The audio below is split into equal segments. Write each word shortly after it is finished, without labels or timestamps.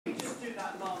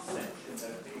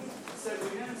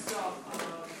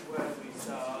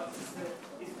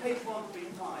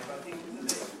135, I think, is a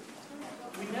bit.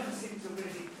 We never seem to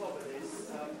really clobber this.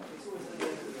 It's always a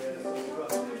little bit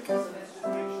rough. So let's just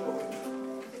make sure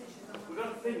we've got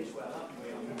to finish well, haven't we?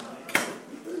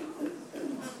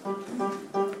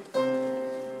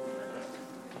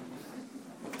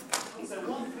 So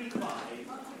 135.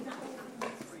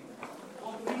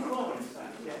 134, in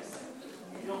fact, yes.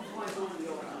 Not quite all the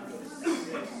old numbers.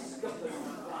 Yes,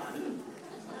 Scotland plan.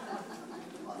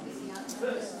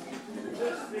 First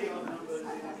three odd numbers in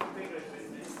bigger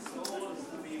business, all as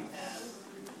the you have.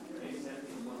 Except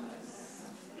this one has.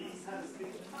 These has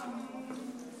been.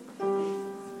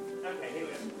 Okay, here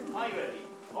we go. Are you ready?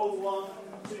 Oh, 1,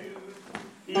 2.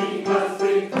 He has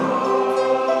been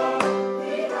gone.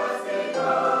 He has been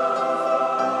gone.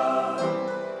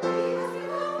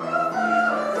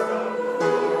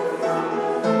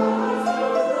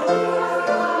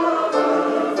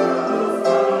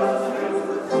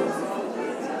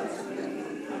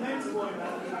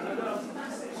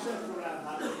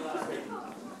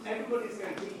 Everybody's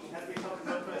going, he has been talking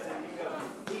about first and you go,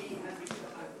 he has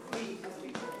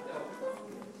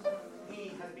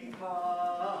been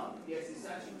calm. Yes, it's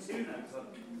actually two notes on.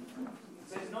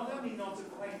 So it's not only not a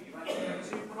quaver, you actually have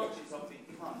two crotchets of it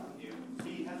become, haven't you?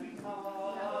 He has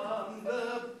become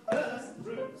the first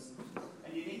fruits.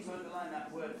 And you need to underline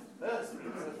that word first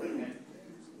fruits, that's what it meant.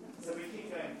 So we keep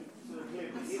going, sort of here,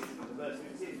 we hear the first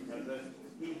fruits, he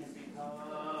has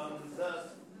become the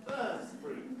first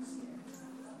fruits.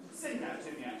 Sing that to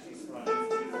me, actually, surprise.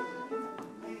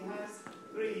 He has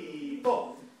 3,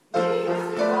 4. He has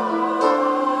become.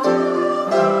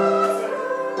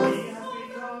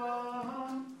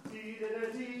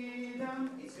 Dee-da-da-dee-dum.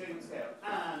 He's going to scale.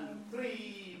 And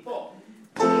 3, 4.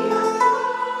 He has become.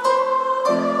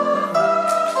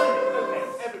 Okay,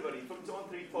 everybody, from 1,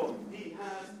 3, 4. He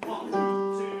has 1, 2.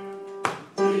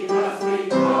 He has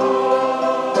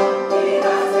become. He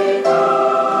has become.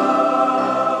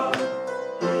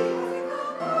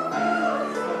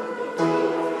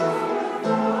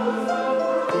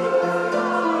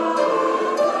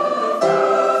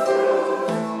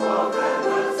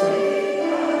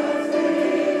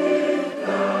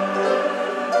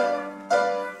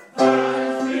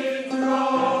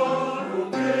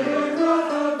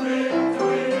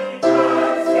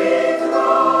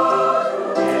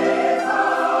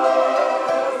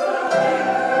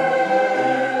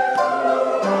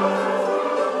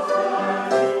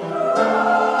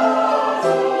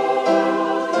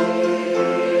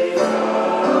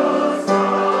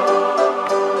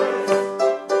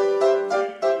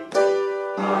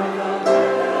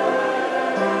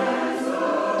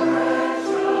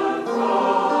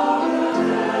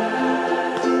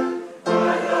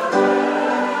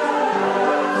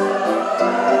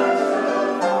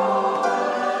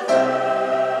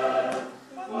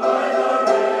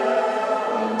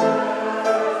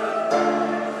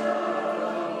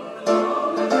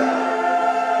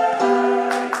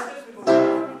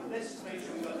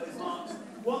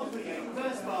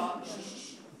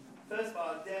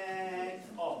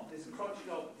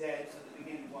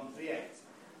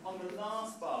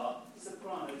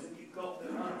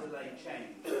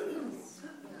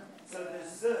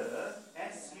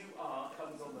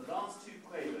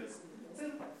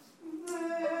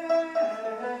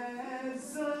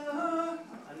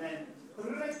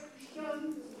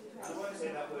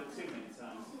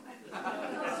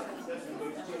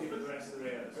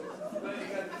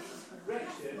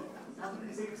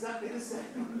 It's exactly the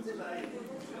same delay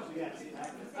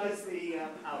as the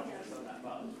altos on that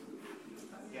button.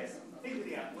 Yes, think of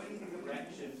the out. When you think of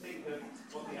reaction, think of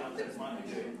what the altos might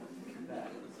be doing there.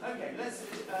 Okay, let's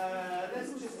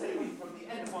just take it from the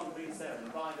end of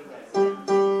 137 by the rest.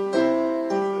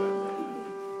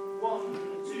 1,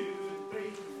 2,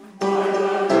 3. By the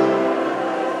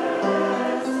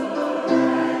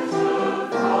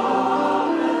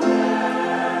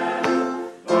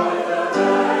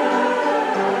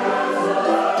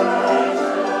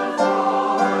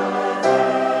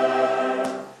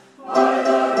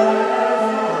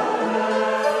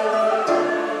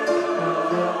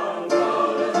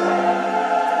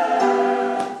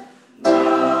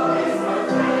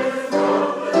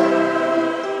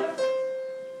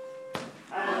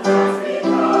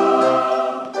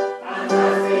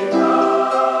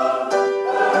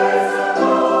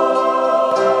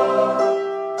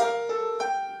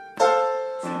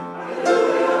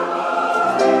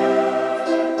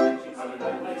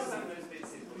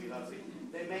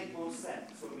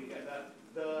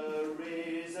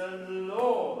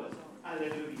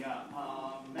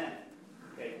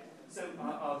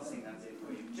I'll sing that in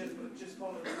for you. Just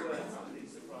follow the words of the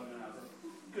soprano.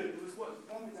 Good. There was one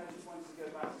thing I just wanted to go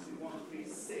back to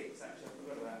 136. Actually, I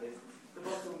forgot about this. The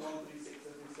bottom of 136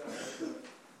 as we started.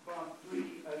 Bar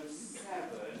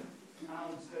 307,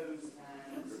 altos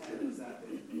and tenors. That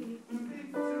bit.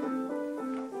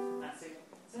 That's it.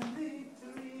 It's a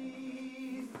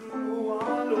victory through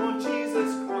our Lord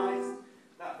Jesus Christ.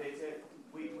 That bit.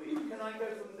 Can I go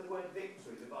from the word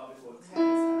victory, the bar before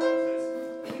tenors and altos?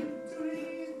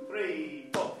 Victory.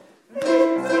 3, 4.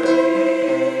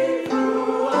 Victory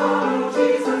through our Lord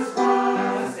Jesus Christ.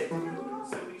 That's it.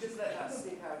 So we just let that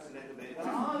stick out a little bit. But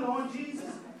our Lord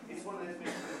Jesus is one of those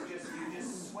bits that you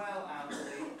just swell out the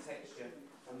texture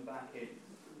and back in.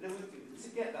 To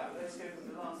get that, let's go from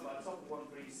the last line, top of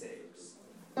 136.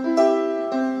 Just do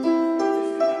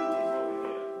that, is what we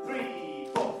do.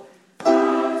 3, 4.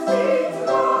 Thanks be to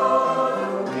God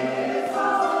with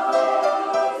us,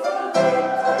 the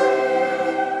victory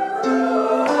through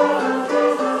our Lord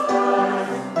Jesus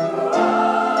Christ,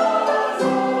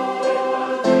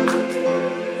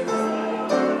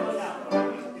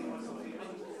 who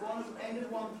was end of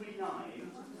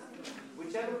 139,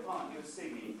 whichever part you're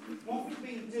singing, what we've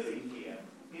been doing here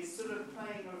is sort of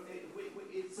playing,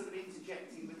 it's sort of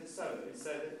interjecting with the solos.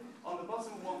 So that on the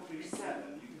bottom of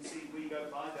 137, you can see we go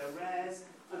by the res,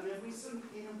 and then we sort of,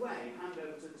 in a way, hand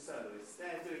over to the soloists.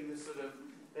 They're doing the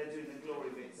glory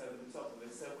bits over the top of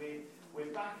it. So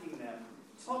we're backing them.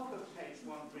 Top of page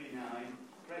 139,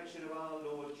 correction of our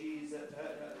Lord Jesus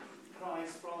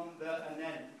Christ from the, and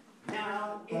then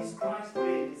now is Christ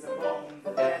risen among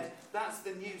the dead. That's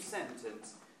the new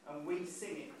sentence, and we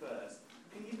sing it first.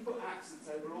 Can you put accents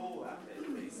over all that bit,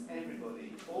 please?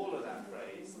 Everybody, all of that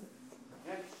phrase.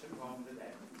 Next among the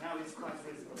dead. Now is Christ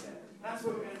risen from the dead. That's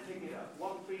where we're going to pick it up.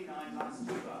 139, last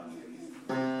 2 bars, please.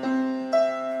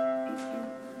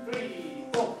 3,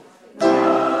 4.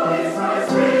 Now is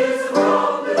Christ risen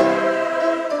from the dead.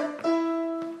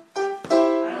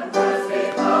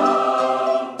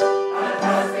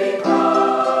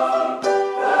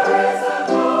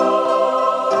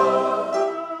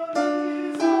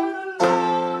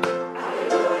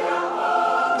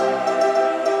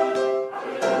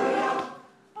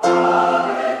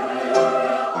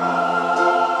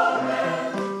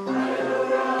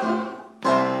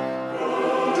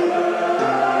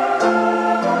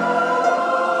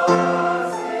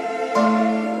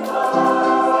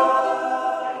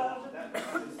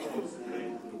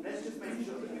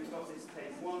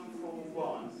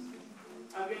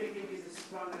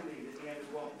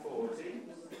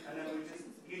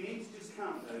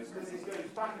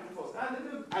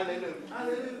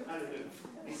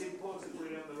 It's important we're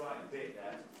on the right bit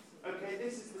there. Okay,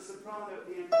 this is the soprano at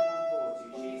the end of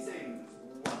 140. She sings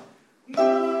 1.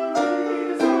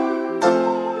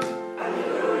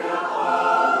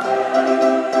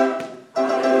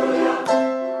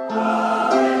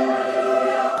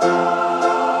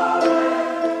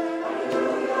 Hallelujah,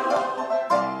 hallelujah,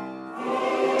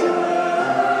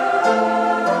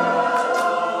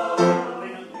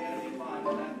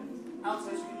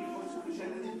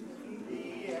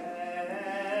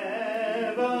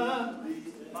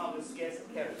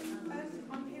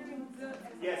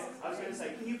 Yes, I was going to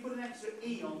say, can you put an extra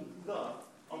E on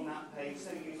that page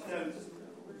so you don't,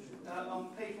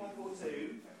 on page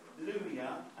 142,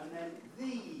 Luia, and then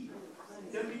the.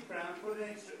 Don't be proud, put an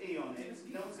extra E on it.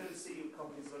 No one's going to see your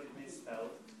copy's got it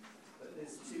misspelled, but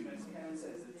there's too many, Karen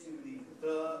says there's too many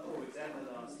it's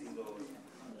everlasting Lord.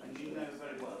 And you know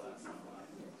very well that's not right.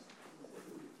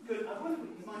 Good, I wonder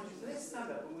if you might just, let's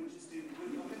stand up and we'll just do,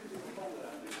 I'm going to do the whole of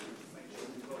that, just make sure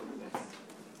we've got this.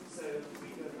 So we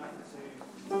go back to.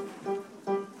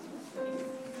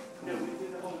 No, we do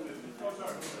the whole movement. Oh,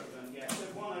 sorry, yeah. So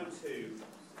 102.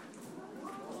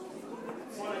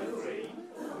 103.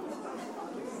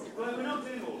 Well, we're not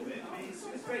doing all of it. I mean,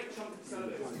 it's great chunk of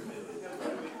solos in the middle.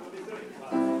 We'll be doing it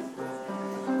like this.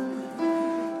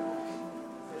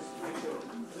 Just make sure.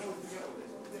 I don't want to forget all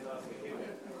this. Here we go.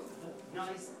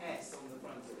 Nice S on the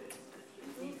front of it.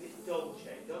 Keep it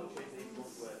dolce. Dolce is the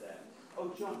important word there. Oh,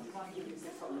 John, do you mind giving us a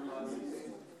couple of bars?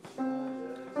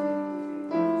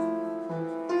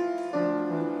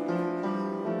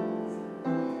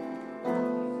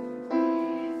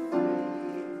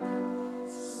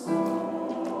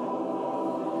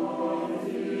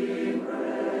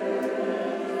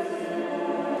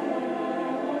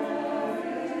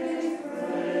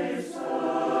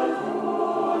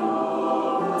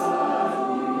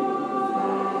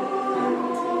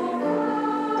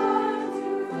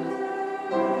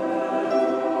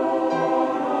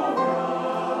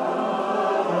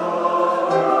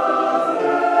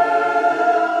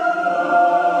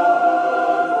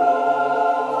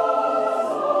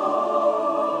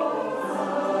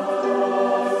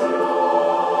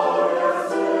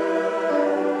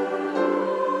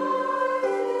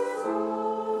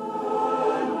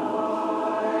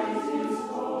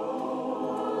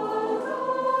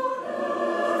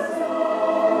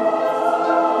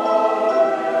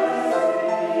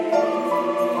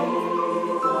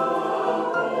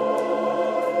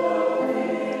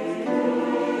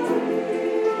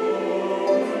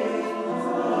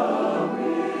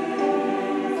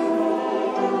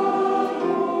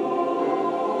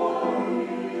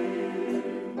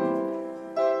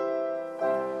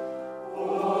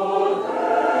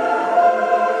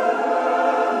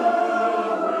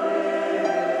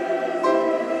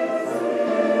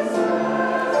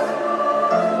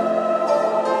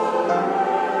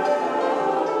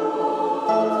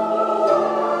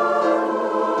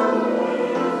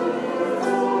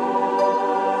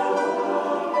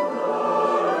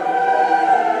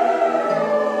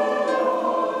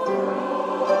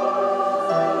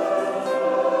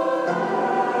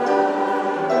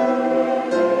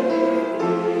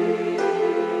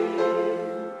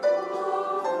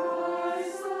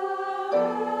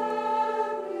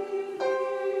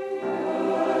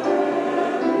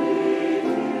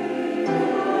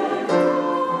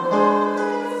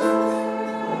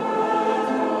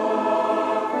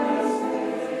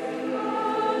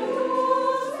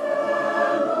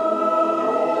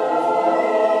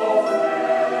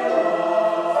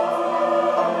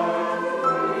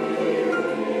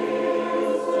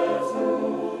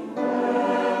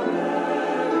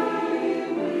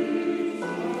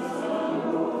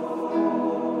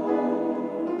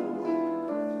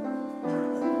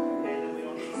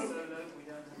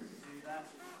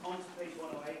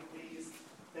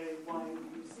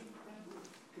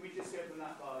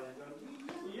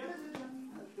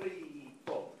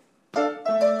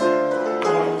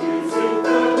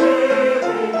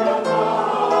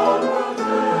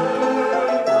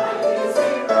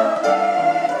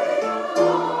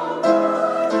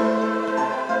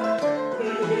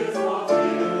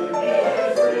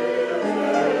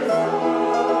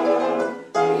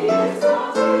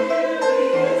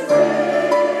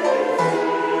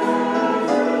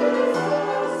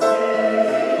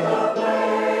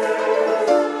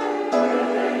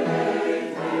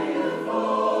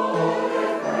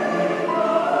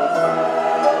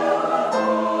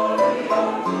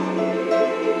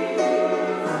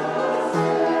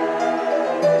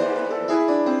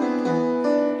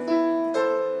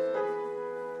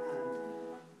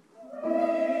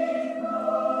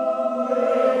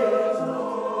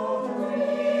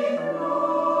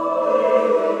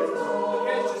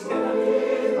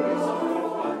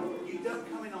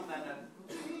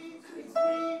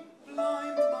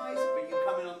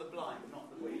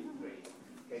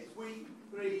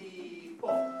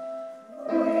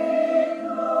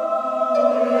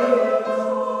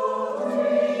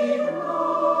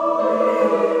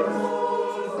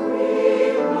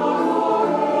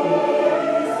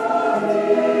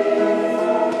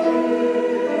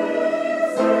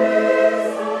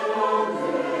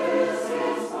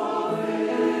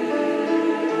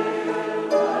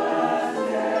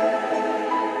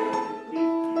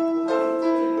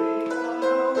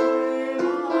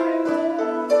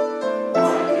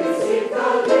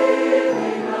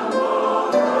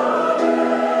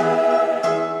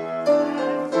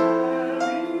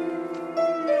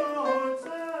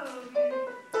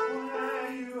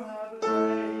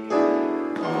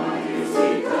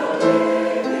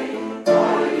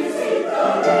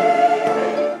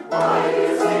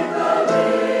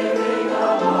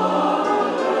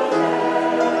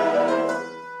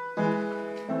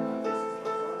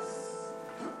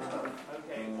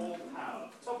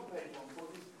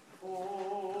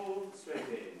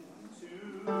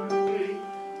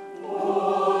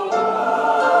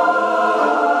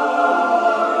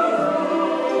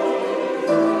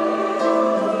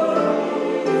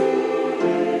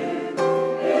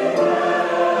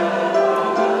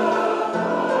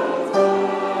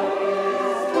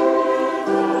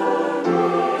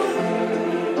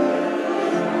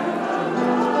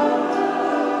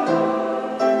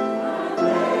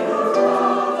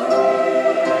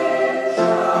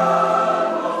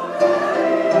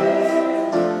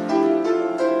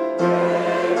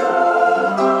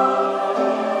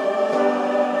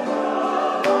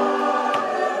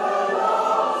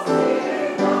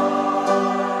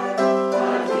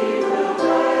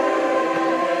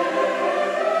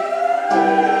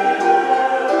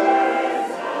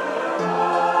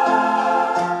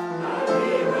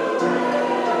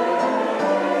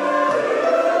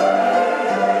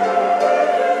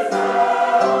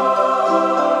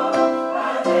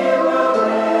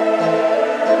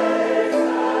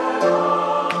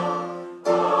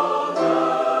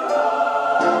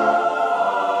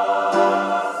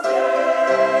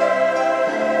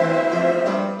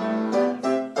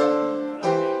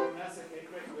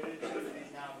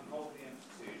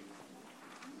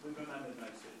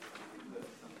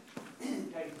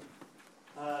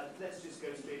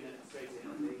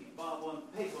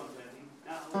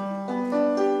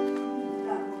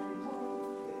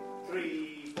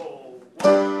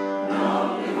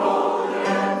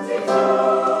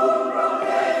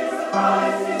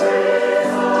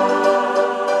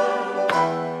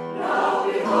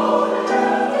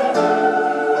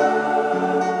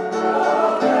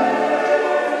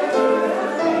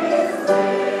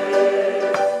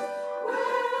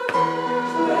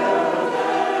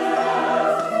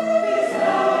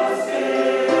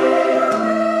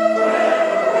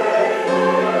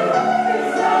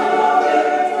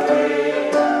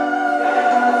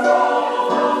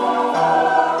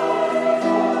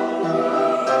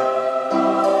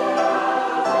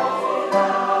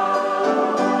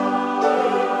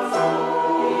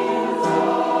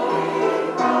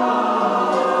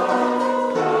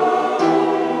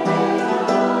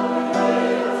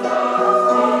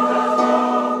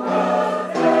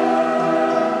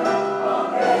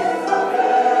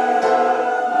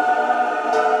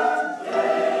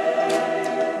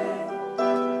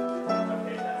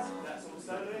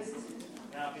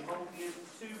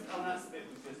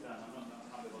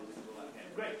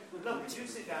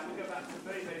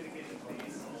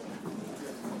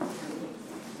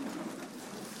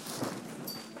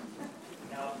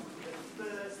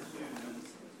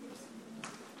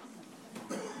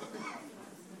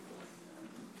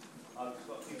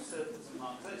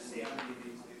 just see how many of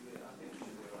these do. I think we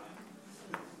should be alright.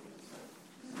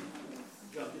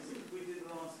 John, if we do the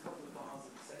last couple of bars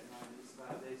of the second line, it's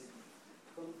about this.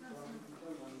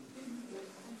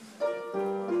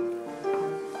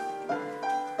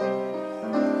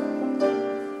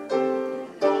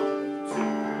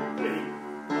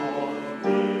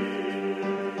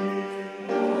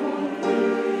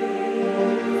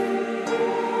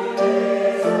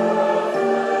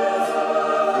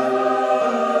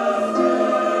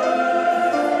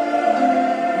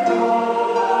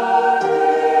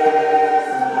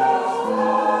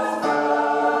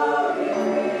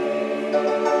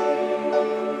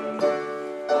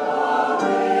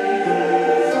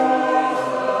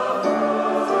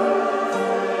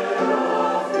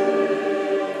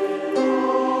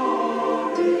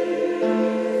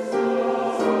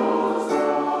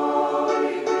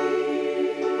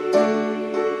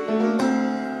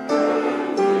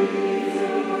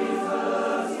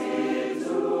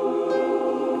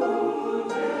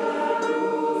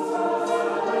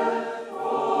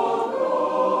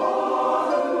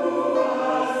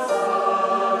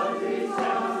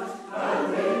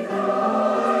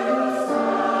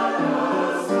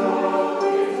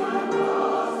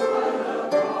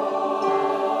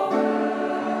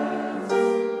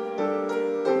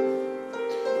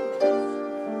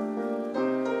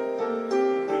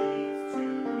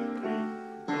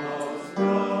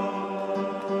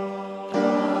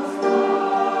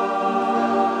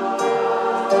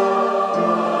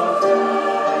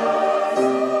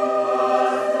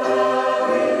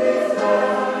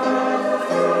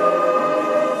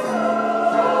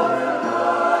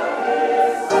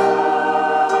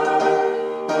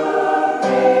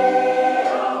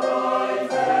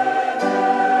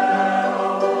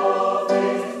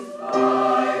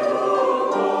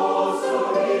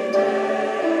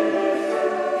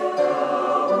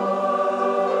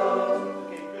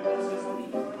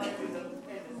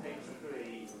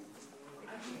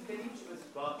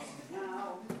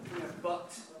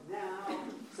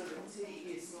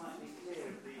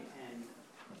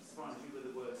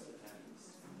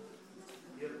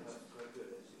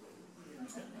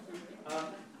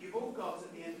 You've all got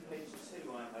at the end of page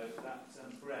 2, I hope, that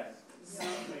breath,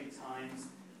 sundry times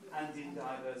and in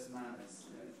diverse manners.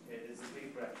 Okay, there's a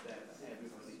big breath there for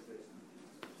everybody.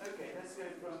 Okay, let's go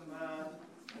from, I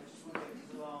just want to get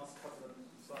to the last couple of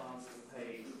bars of the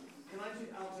page. Can I do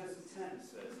altos and tenors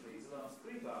first, please? The last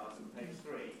 3 bars on page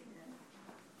 3.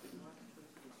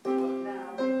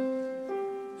 Now,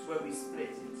 it's where we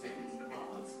split into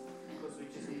parts, because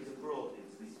we just need to broaden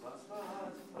into these parts.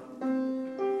 3,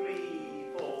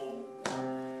 4.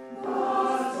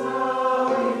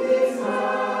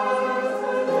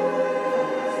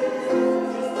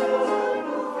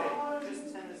 Just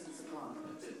tenors and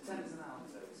sopranos, tenors and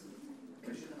altos.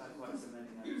 We shouldn't have had quite so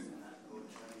many notes in that chord.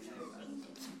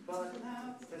 But now,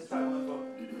 let's try one more.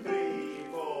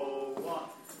 3, 4, 1.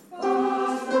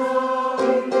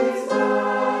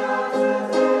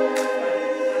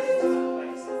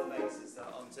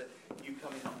 You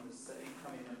come in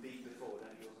a beat before,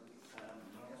 don't you?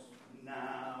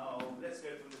 Now, let's go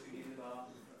from the beginning of our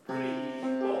 3,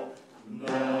 4.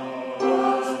 Now.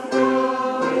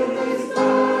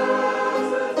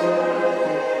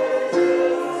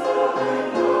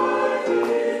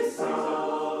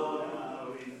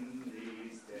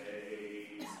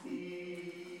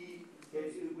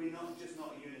 We're not just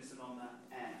not unison on that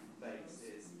M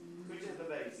basis. Could we just have the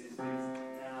basis, please?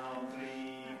 Now, 3,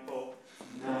 4.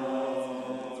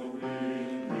 Now in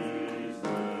these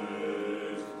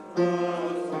days.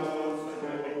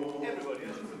 Everybody,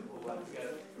 let's pull that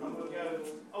together. And we'll go.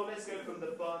 Oh, let's go from the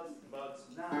but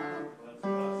now.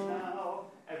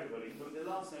 Everybody, from the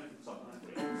last note of the top line.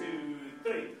 3, 2,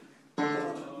 3.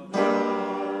 I'll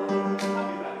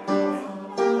be back.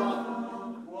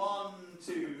 1,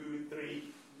 2, 3.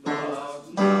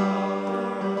 But now.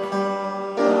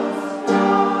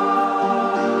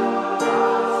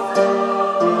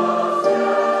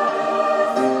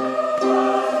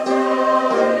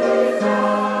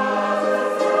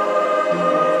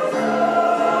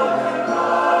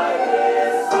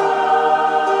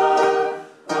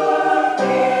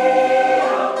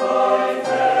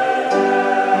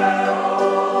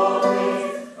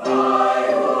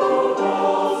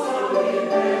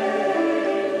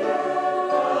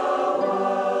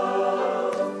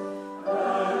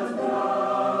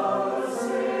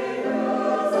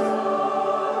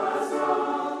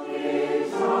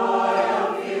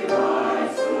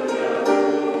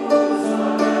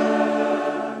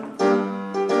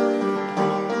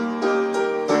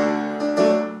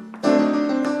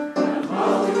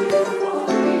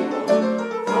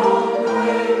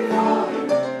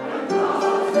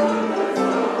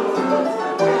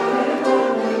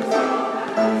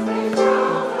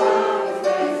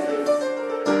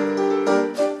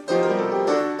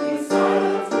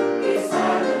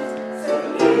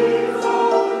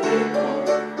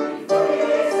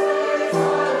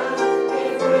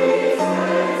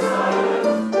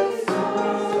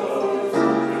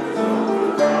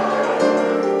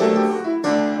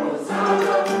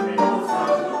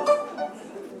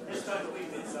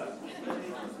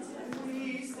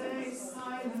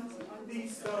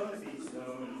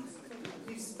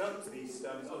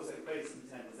 stones, also base and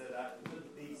tenor, so that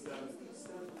these stones, it's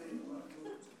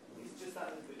just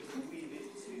that little bit, it's a wee bit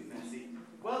too messy.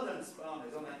 Well done, Sopranos,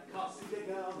 on that. Can't see the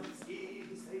garments,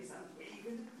 his face and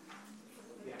weaving.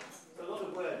 Yeah, a lot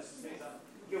of words, things like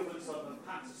Gilbert Sullivan,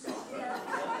 Patterson.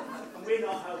 And we're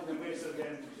not helping, we're sort of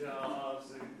going,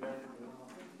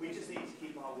 we just need to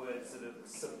keep our words sort of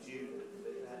subdued a little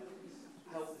bit there.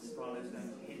 Help the Sopranos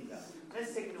don't hinder.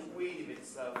 Let's take it a weedy bit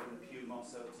slower from the Pew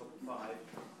Mosso top 5.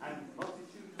 And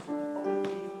multitudes of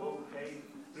people came,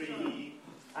 3.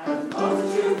 And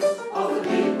multitudes of the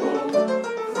people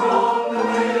from the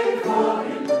way for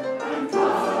him, and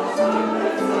cast on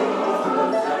their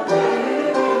swords and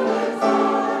waving their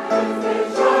tongues, they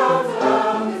shouted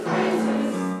out his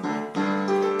praises.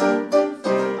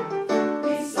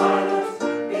 Be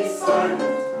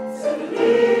silent, said the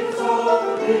leaders of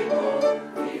the people.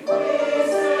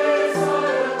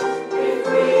 If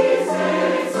we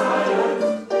say silent,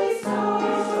 we stone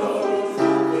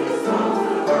the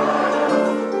ground.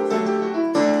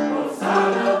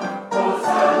 Hosanna,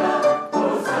 Hosanna,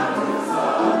 Hosanna to the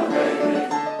Son of David.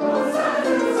 Hosanna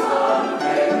to the Son of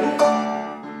David.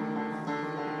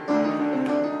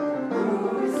 Who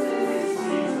is this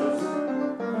Jesus?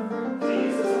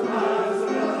 Jesus of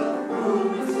Nazareth. Who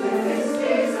is this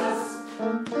Jesus?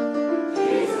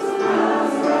 Jesus of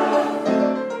Nazareth.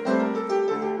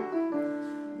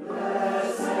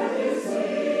 Blessed is he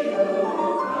who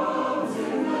comes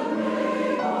in the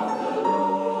name of the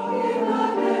Lord, in the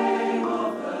name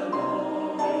of the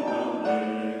Lord, in the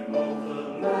name of the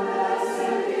Lord.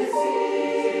 Blessed is he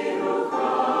who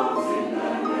comes in the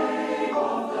name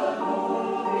of the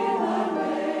Lord, in the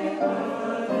name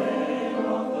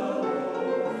of the Lord.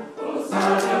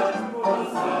 Hosanna,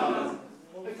 Hosanna.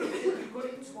 Okay, we've got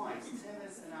it twice,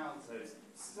 tenors and altos.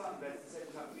 Slightly better to say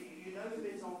that. You know the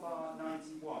bit on bar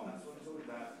 91, that's what I'm talking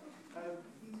about.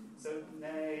 So,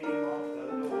 name of the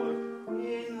Lord,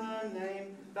 in the name,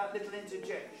 that little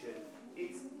interjection,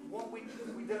 it's what we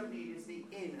don't need is the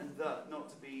in and the not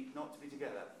to be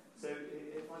together. So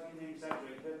if I can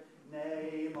exaggerate, the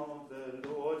name of the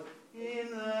Lord, in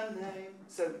the name.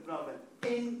 So rather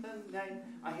in the name,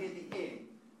 I hear the in,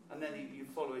 and then you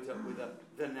follow it up with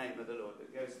the name of the Lord.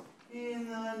 It goes in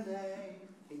the name.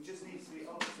 It just needs to be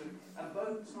obviously, and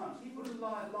both times you put a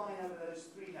line over those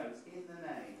 3 notes in the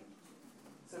name.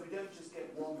 So we don't just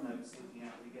get 1 note sticking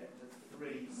out, we get the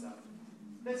 3 stuff.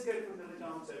 Let's go from the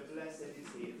legato, blessed is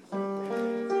he.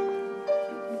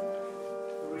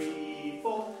 3,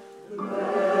 4.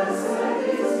 Blessed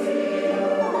is he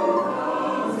who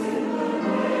comes in the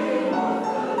name of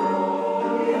the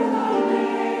Lord, in the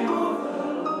name of the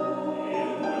Lord, in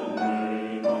the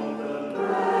name of the Lord.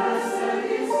 Blessed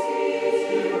is he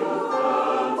who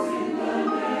comes in the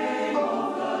name of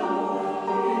the Lord,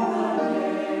 in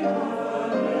the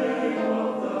name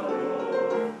of the Lord.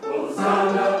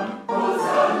 Hosanna,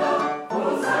 Hosanna,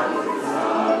 Hosanna to the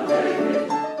Son of David.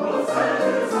 Hosanna to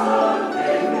the Son of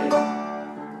David.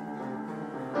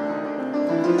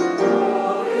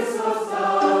 All this was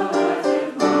done that it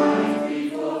might be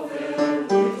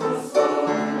fulfilled, which was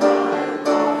spoken by the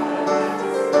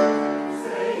prophets,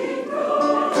 saying, "Go."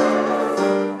 I don't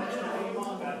know how you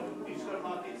mark that. You just got to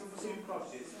mark it from 2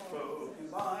 crosses. Spoken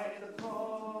by the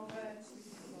prophets.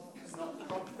 It's not the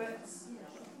prophets.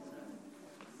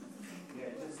 Yeah,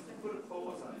 just put a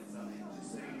pause on it, something, just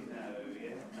so you know,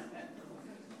 yeah.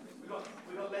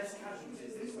 we got less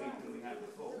casualties this week than we had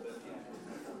before, but yeah.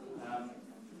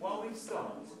 While we've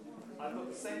stopped, I've got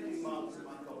the same thing marked in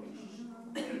my copy.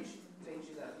 Page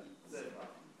 11, 3rd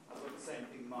part. I've got the same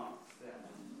thing marked there.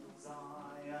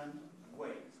 Zion,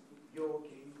 wait, your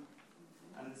king.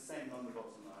 And the same on the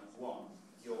bottom line, 1,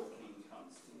 your king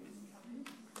comes to you.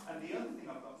 And the other thing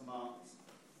I've got marked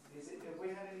is, have we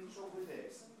had any trouble with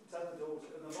this? Tell the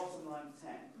daughters, on the bottom line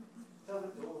 10, tell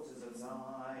the daughters of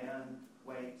Zion,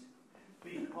 wait,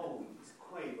 behold, it's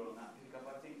quaver on that pickup.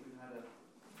 I think we've had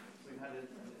a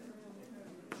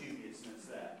dubiousness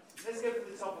there. Let's go to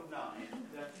the top of 9.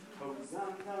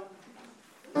 Hosanna.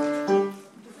 Is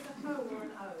it a ho or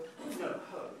an o? No,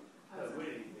 ho. Ho,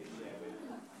 really.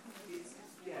 It's,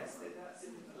 yes, that's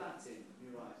in Latin.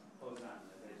 You're right. Hosanna.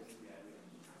 Yeah,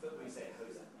 but we say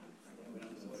Hosanna. Yeah, we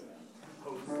don't know what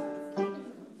Hosanna.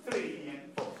 3 and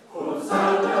 4.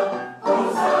 Hosanna,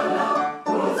 Hosanna,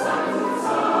 Hosanna to the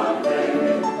Son of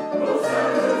David. Hosanna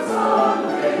to the Son of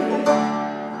David.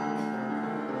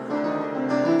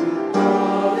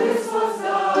 All this was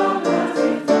done that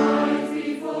it might be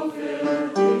fulfilled.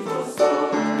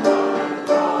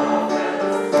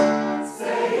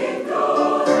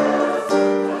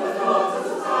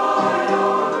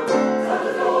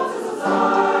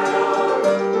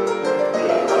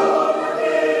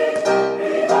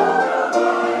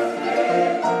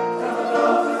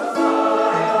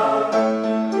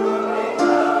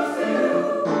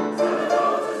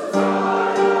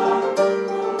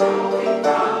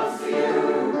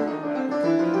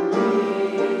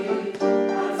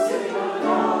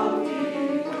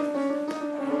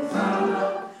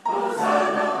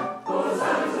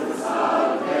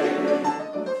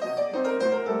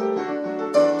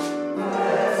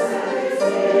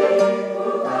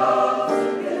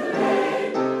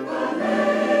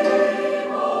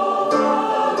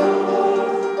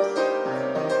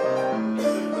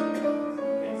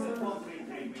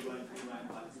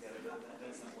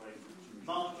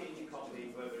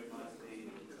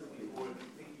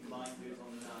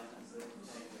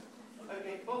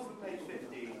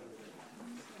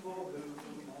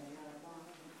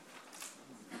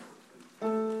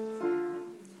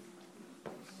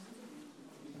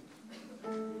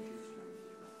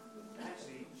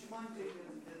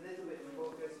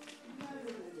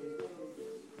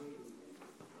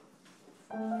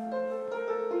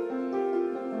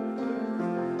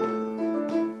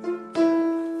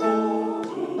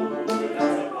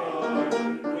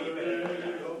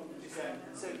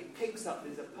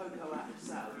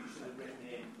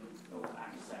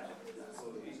 set. That's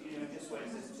all it is. You know, just where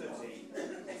it says tutti,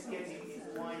 it's getting,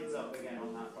 it winds up again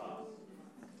on that bar.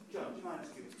 John, do you mind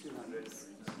just giving us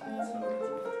 200?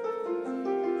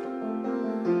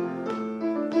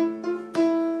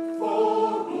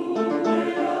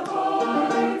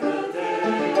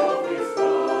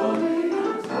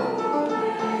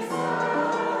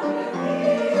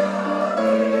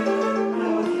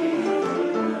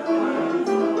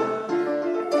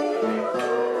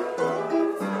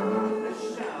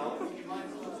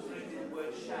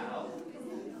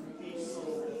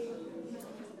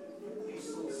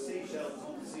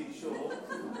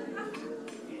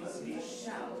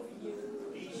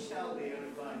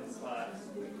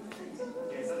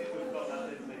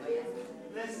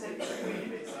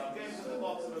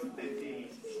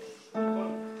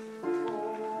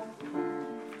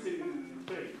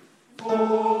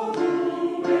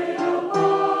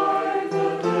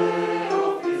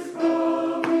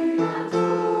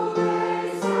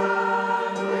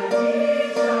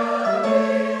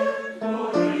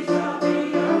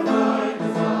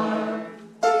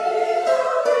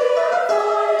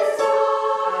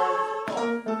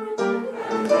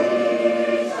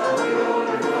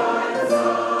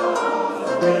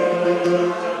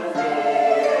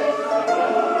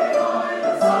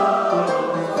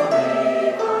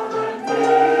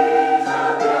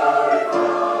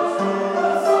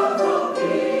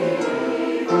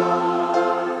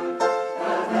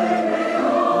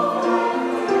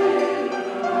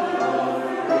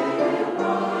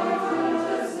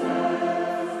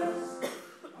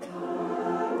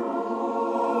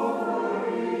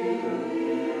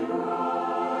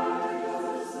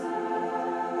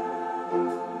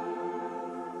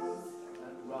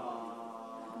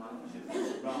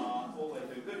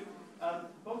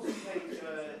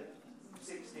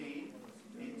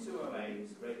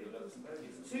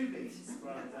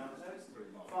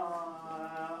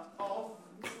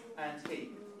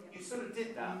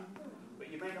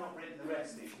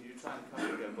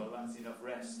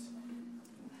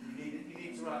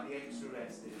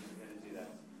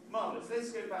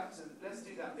 Let's go back to, let's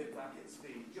do that bit back at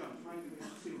speed. John, do you mind giving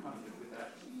us 200 with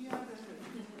that? Yeah,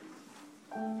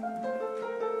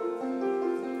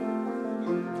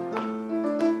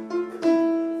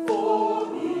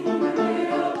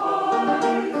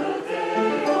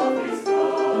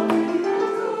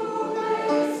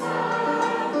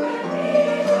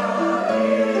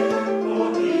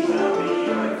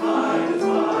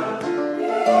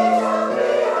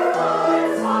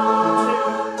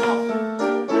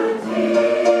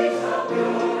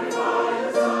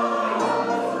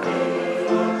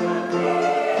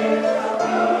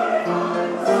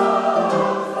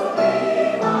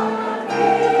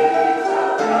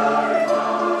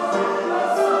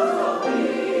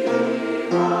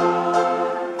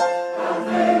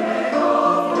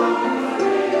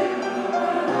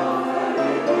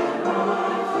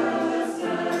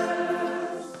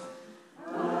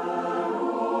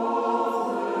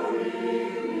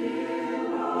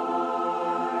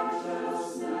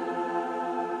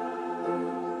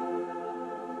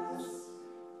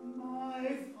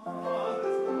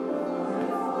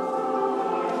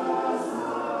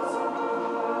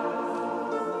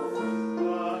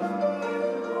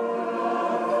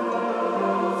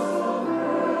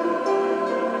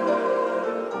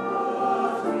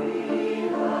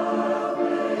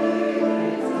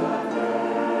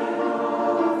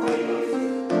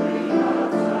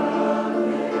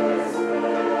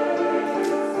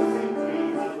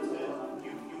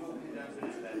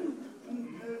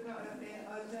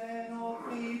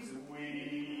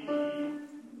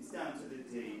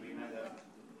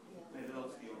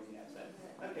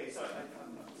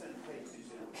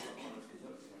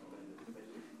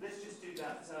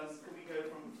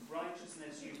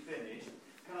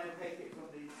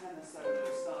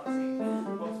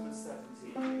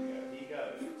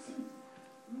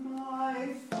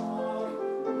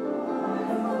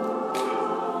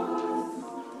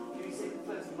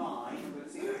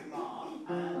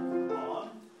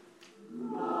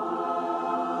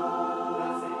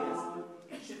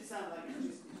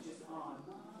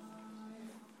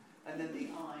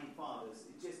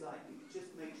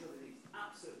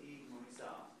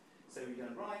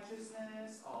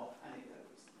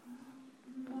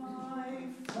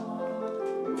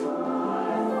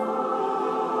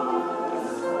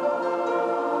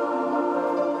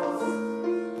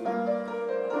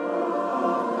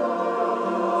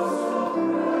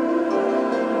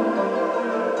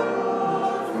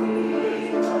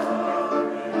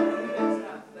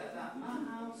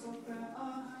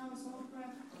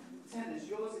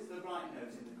 right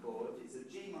note in the chord. It's a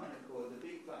G minor chord. The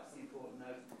B flat's the important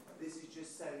note. This is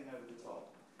just sailing over the top.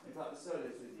 In fact, the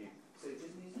solo's with you. So it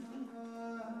just needs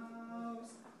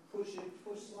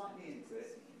push slightly into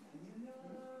it.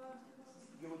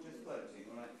 You're just floating,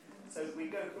 all right? So we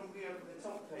go from the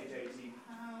top of page 18.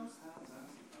 House.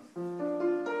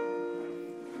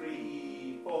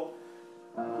 3, 4.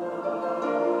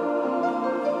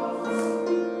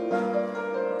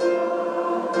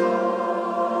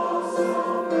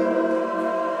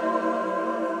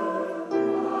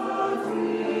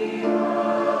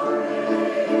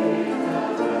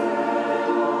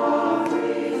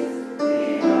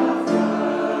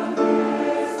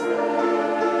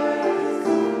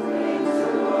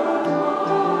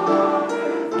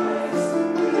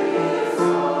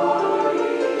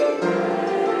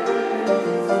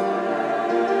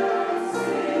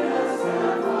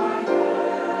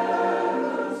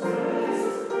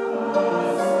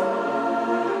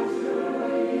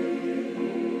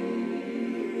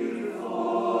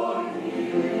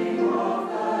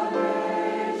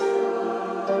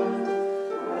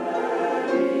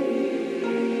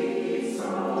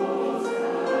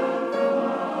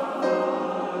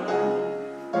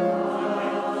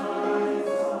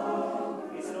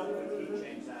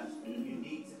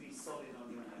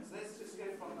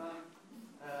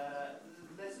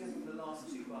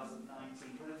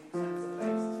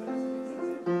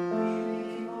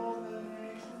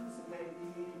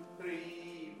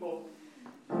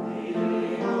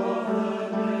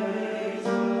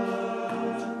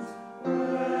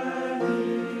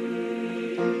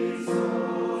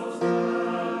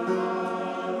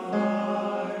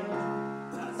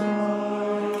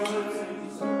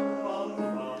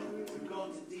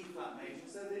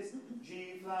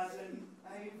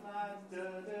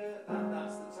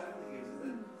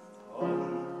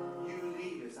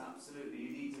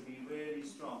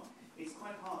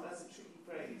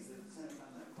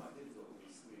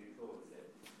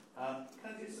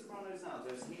 Can I do sopranos now?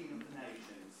 There's Healing of the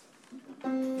Nations.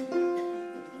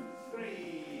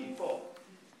 3, 4.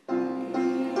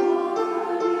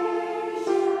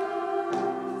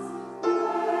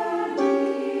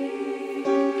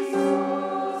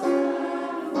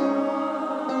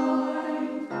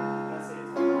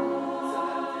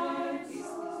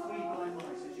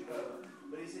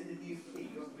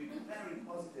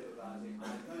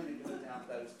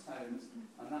 Tones,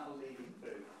 and that will lead you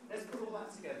through. Let's put all that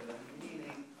together then.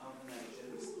 Healing of the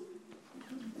Nations.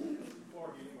 Or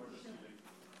healing or just healing.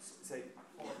 Say,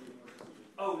 Or healing or just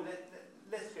healing. oh,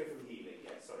 let's go from healing.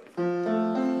 Yeah, sorry.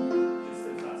 Just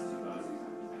those last two verses.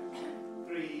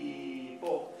 3,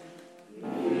 4.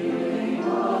 Healing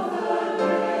of the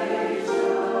nations.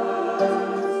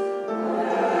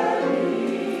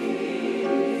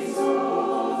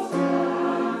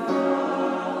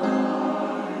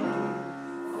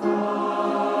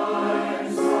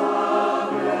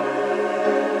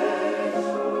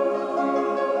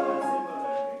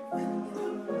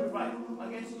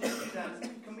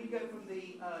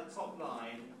 Top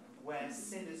line where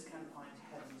sinners can find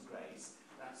heaven's grace.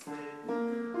 That's the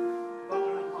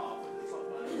bar and a half at the top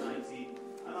line of 19.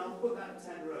 And I'll put that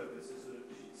tenor over so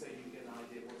you can get an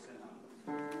idea of what's going to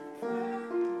happen.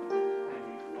 Thank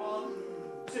you. 1,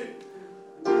 2.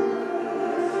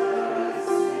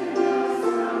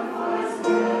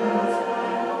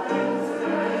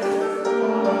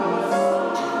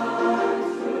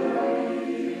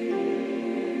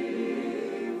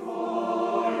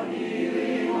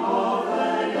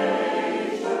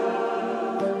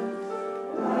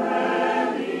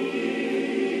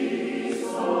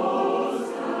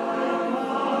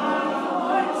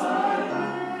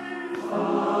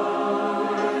 Oh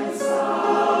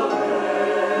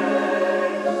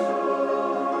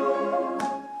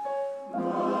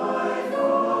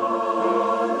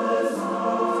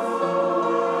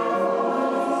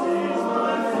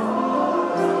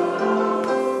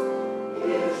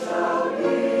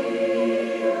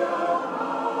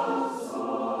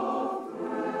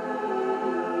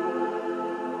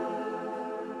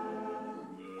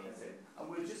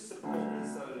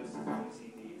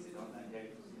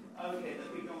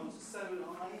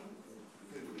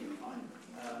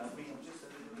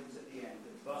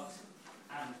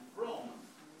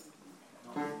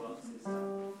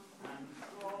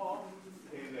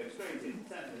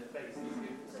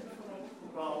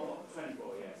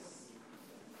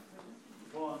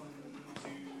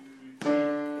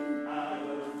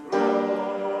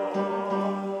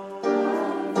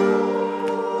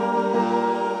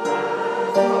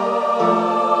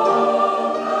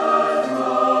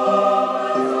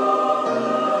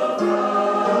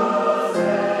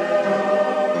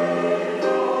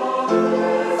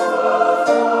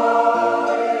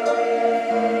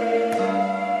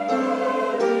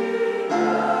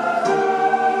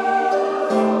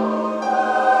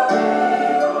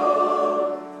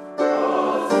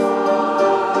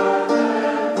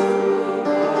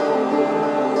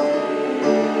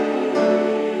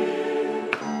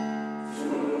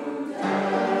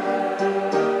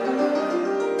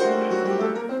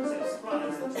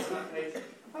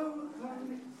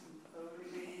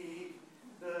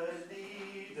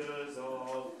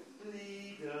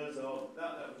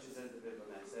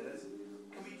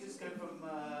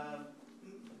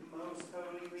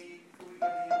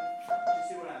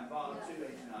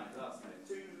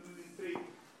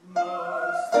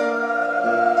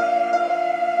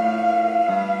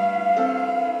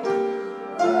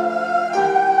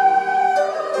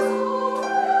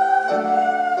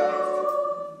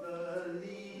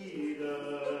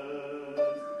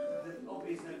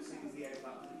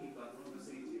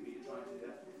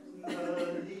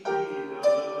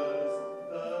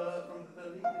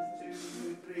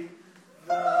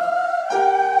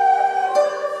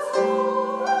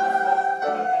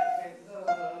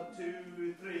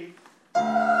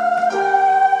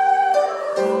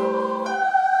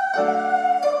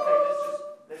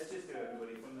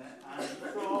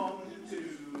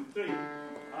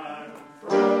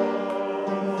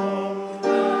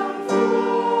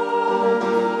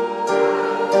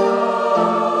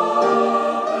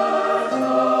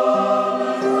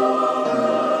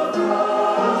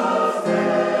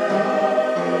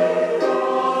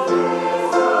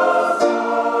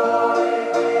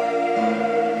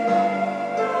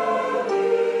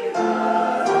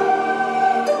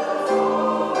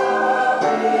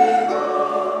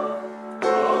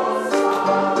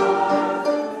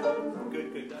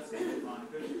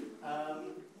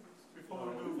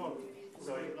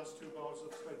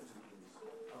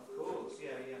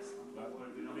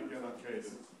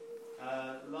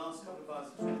Last couple of bars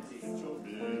of 20.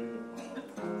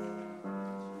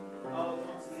 Oh,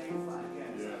 what's the A flat?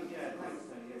 Yes. Yeah, thanks,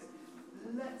 Tony. Yes.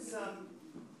 Let's,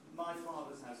 My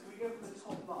Father's House. Can we go for the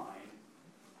top line?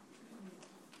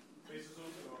 Bases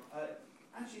only, or?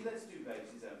 Actually, let's do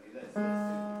bases only. Let's do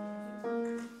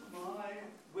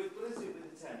let's do it with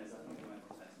the tenors. I think we went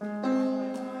with that.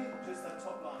 Just that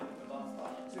top line of the last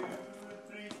part. 2,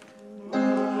 3.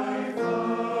 My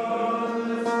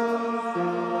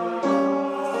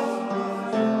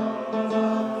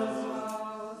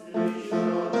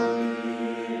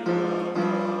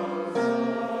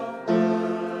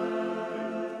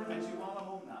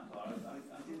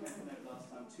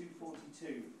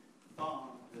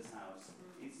Father's house.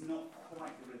 It's not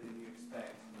quite the rhythm you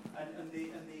expect. And the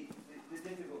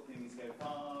difficult thing is go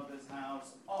Father's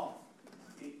house off.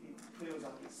 It feels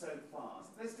like it's so fast.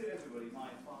 Let's do everybody. My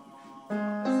Father's house.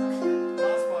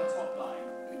 Last part, top line.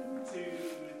 2,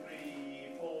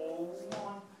 3, 4,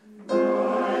 1.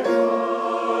 My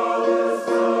Father's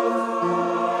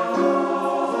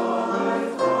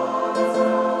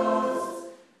house,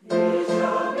 it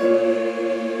shall be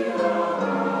a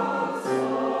house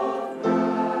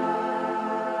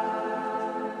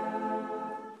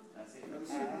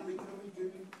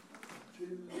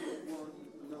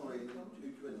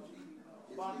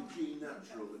of G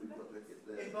natural that we've got to hit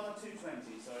there. in bar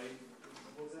 220, sorry.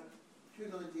 What was that?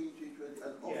 219, G20,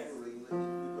 and Yes. offering that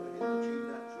we've got to hit the G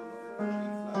natural of it, G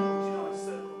flat. Do you know I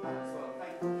circled that as well?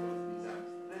 Thank you for that.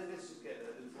 Let's just get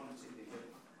that. There's one or two things.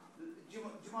 Do you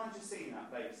mind just seeing that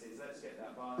basis? Let's get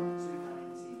that bar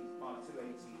 290, bar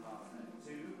 280, bar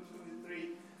 2,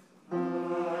 3.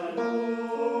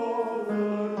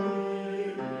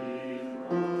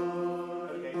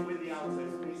 Okay, with the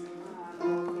altos, please.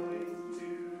 2,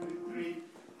 3.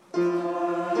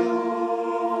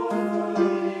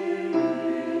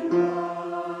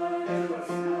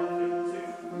 Everybody now,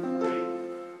 2, 3.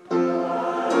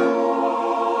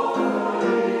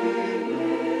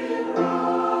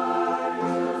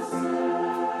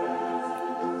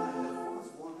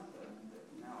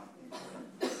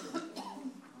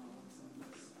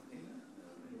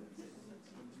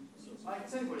 I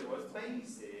tell you what it was,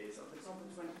 bases, at the top of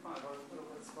 25, I was put up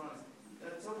with surprise.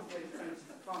 At the top of page 25,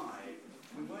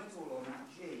 we weren't all on that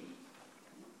G.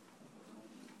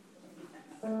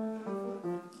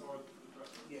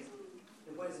 Yes.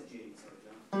 Where's the G? Sorry,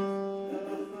 John. The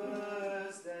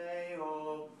first day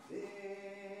of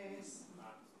this.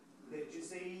 Did you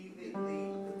see the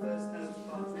first note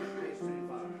of page 25?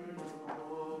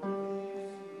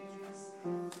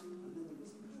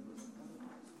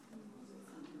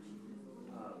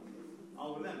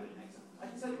 I'll remember it next time. I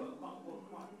can tell you what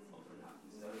quite often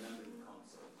happens is I remember the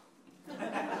concert.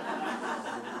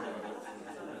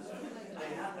 They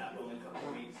had that one a couple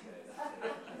of weeks ago.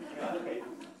 Right, okay.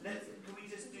 Can we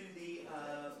just do the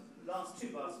last two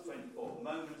bars of 24?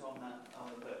 Moment on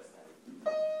the first day.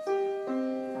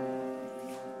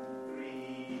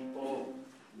 3, 4.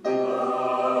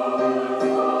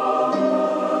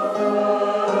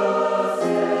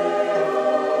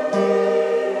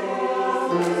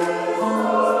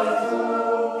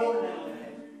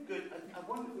 Good. I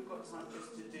wonder if we've got time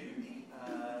just to do the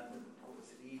what was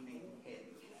it, the evening hymn,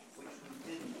 which we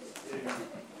didn't do.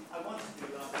 I wanted to do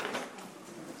last week.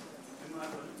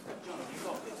 John, have you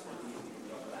got this one? You've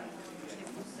got that.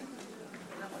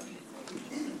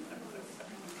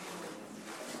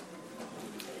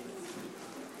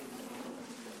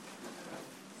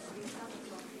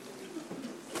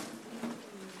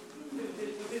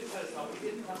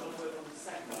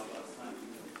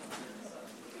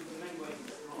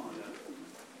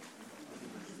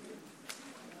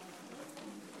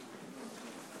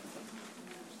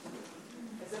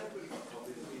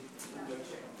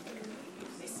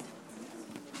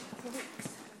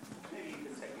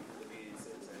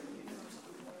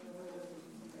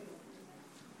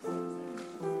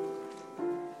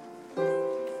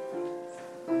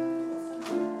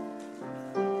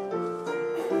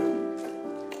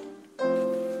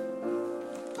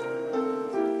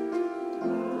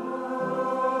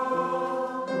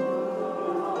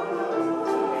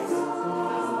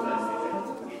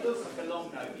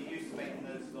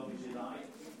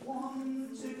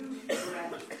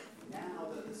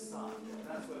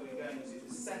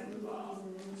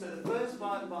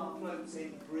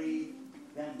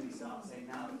 start saying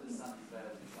now that the sun is better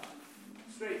than sun.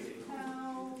 Straight in.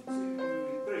 1,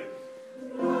 2, 3.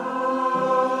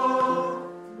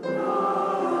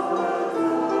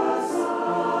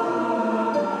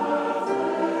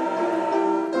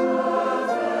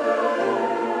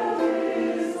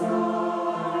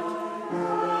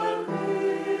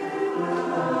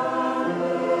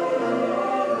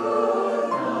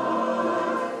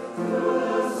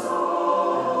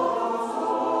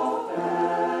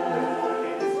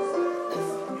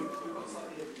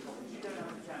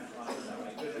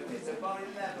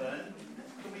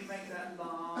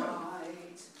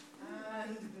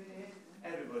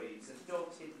 Everybody, it's a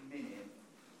dotted minute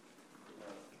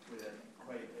with a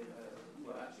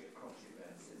well, actually a crochet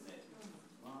verse, isn't it?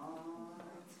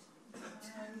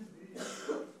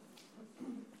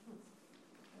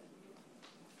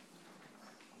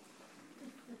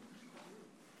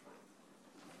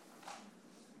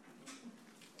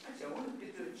 Actually, I wanted to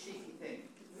do a cheeky thing.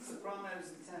 Sopranos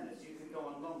and tenors, you can go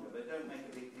on longer, but don't make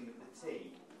a big thing of the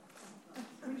T.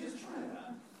 Can we just try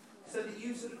that? So that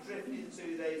you sort of drift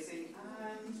into, they sing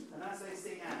and as they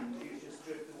sing and, you just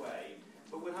drift away.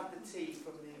 But we'll have the T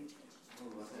from the, oh, I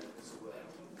don't know if this will work.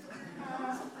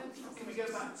 Can we go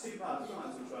back 2 bars? Might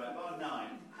as well try it. Bar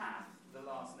 9, half, the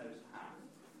last note of half.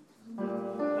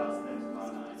 Last note of bar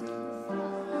 9.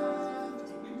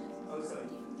 Oh, sorry.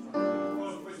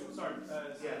 Oh, wait, sorry.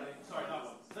 Yeah. Sorry, that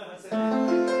one.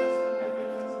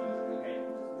 Okay.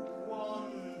 1,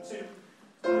 2.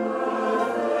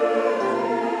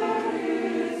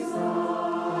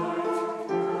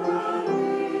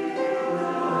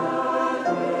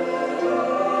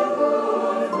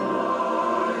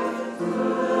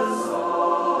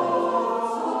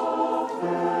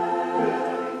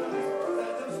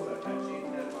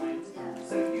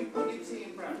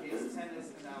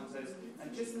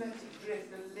 Just let it drift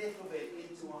a little bit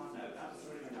into our note. That was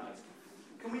really nice.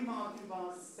 Can we mark in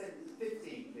bar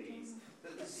 15, please,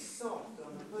 that the soft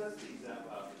on the first piece of that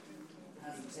bar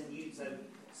has a tenuto,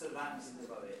 so that accent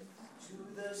above it. To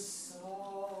the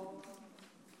soft.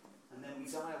 And then we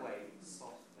die away with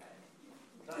soft there.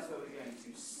 That's where we're going to.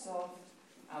 Soft,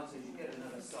 altos, you get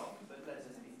another soft, but let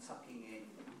us be tucking in.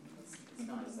 It's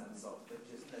nice that soft, but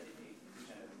just let it be, you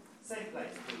know. Same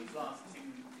place, please. Last 2.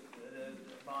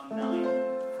 Bar 9,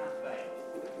 half veil.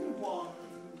 1,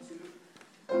 2.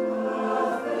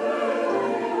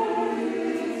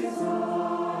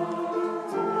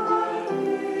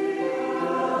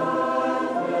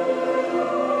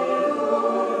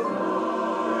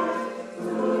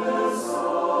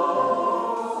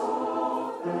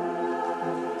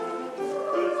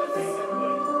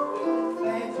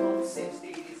 Bed on 16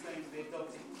 is going to be a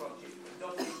dotted crochet.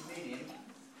 Dotted minion.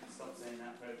 Stop saying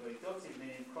that for everybody. Dotted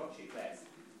minion crochet bed.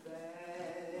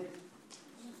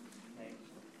 Okay.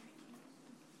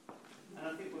 And I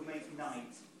think we'll make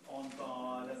night on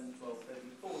bar 11, 12,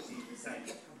 13, 14 the same.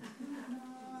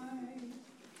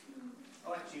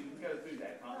 Oh, actually, we can go through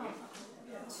that, can't we?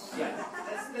 Yeah,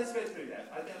 let's go through that.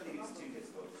 I don't think it's too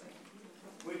difficult.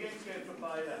 We're going to go from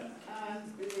bar 11 and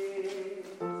big.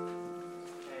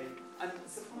 Okay. And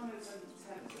sopranos and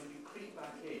tenors, when you creep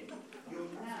back in,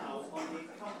 you're now on the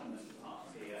accompaniment part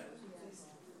here.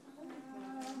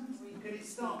 Can you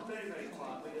start very, very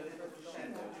quiet with a little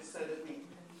crescendo, just so that we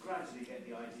gradually get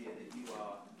the idea that you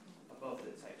are above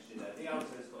the texture there. The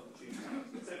alto's got the tune now.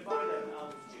 So bar 11,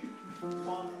 alto tune.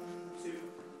 1, 2.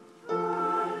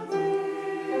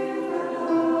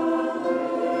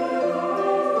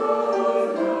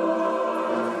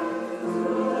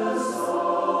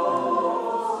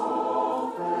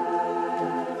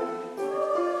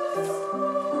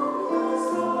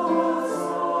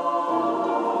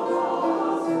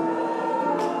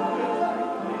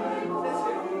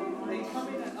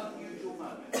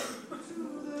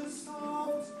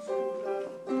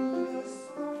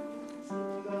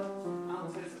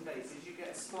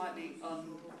 Slightly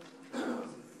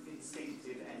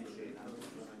instinctive entry.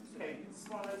 Okay,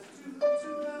 swallows 2,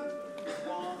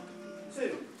 1, 2.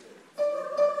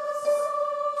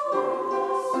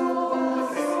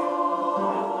 Okay,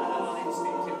 an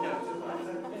uninstinctive note of that.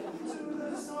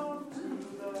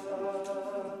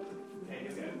 Okay, here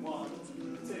we go. 1,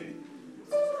 2.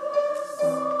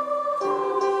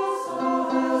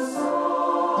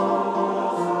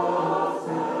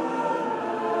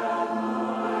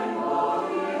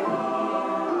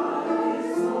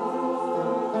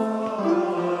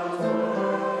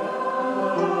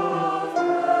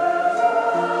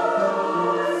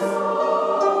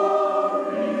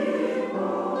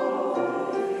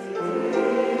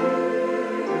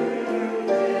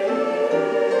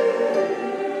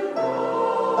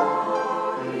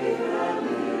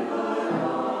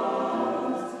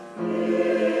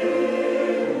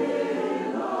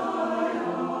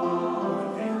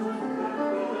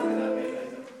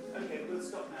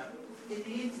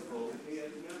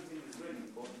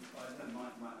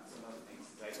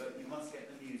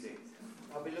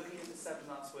 7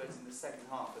 last words in the second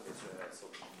half of this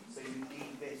rehearsal. So you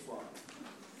need this one.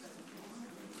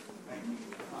 Thank you.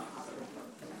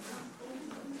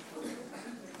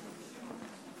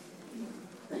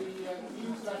 The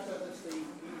newsletter that's the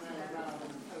email around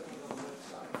and posted on the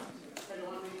website. If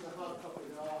anyone needs a hard copy,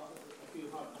 there are a few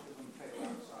hard copies on the table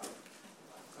outside.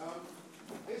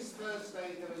 This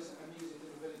Thursday there is a Music in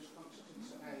the Village concert in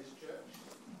St Mary's Church.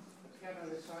 A piano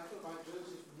recital by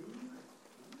Joseph Moog,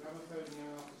 gramophone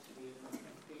young artist to be in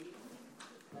P,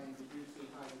 playing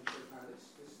Debussy, Haydn, Chopin.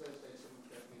 This Thursday,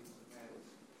 7:30 in St Mary's.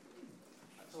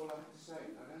 That's all I have to say.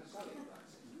 I'm going to Sally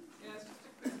that's it. Yeah, it's just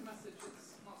a quick message.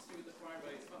 It's not to do with the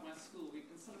Friday, it's about my school week.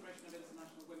 In celebration of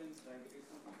International Women's Day, we do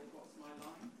something called What's My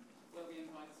Line, where we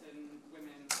invite in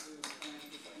women who come in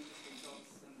who've got interesting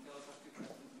jobs, and girls ask you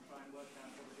questions and try and work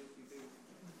out what it is we do.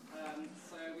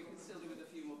 So we can still do with a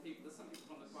few more people. There's some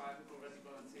people on the choir who've already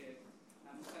volunteered.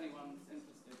 If anyone's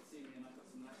interested, see me and I've got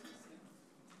some lessons here.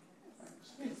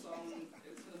 It's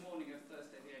for the morning of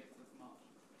Thursday the 8th of March.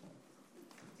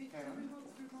 Do we want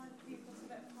to remind people to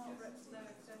let park reps know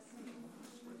if they're singing?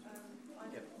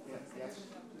 Yes,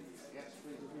 please.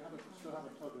 If you still have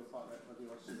a total part rep, whether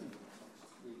you're singing or not,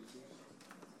 please use it.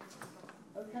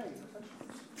 Okay,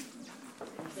 refreshments.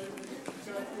 So,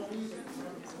 your music.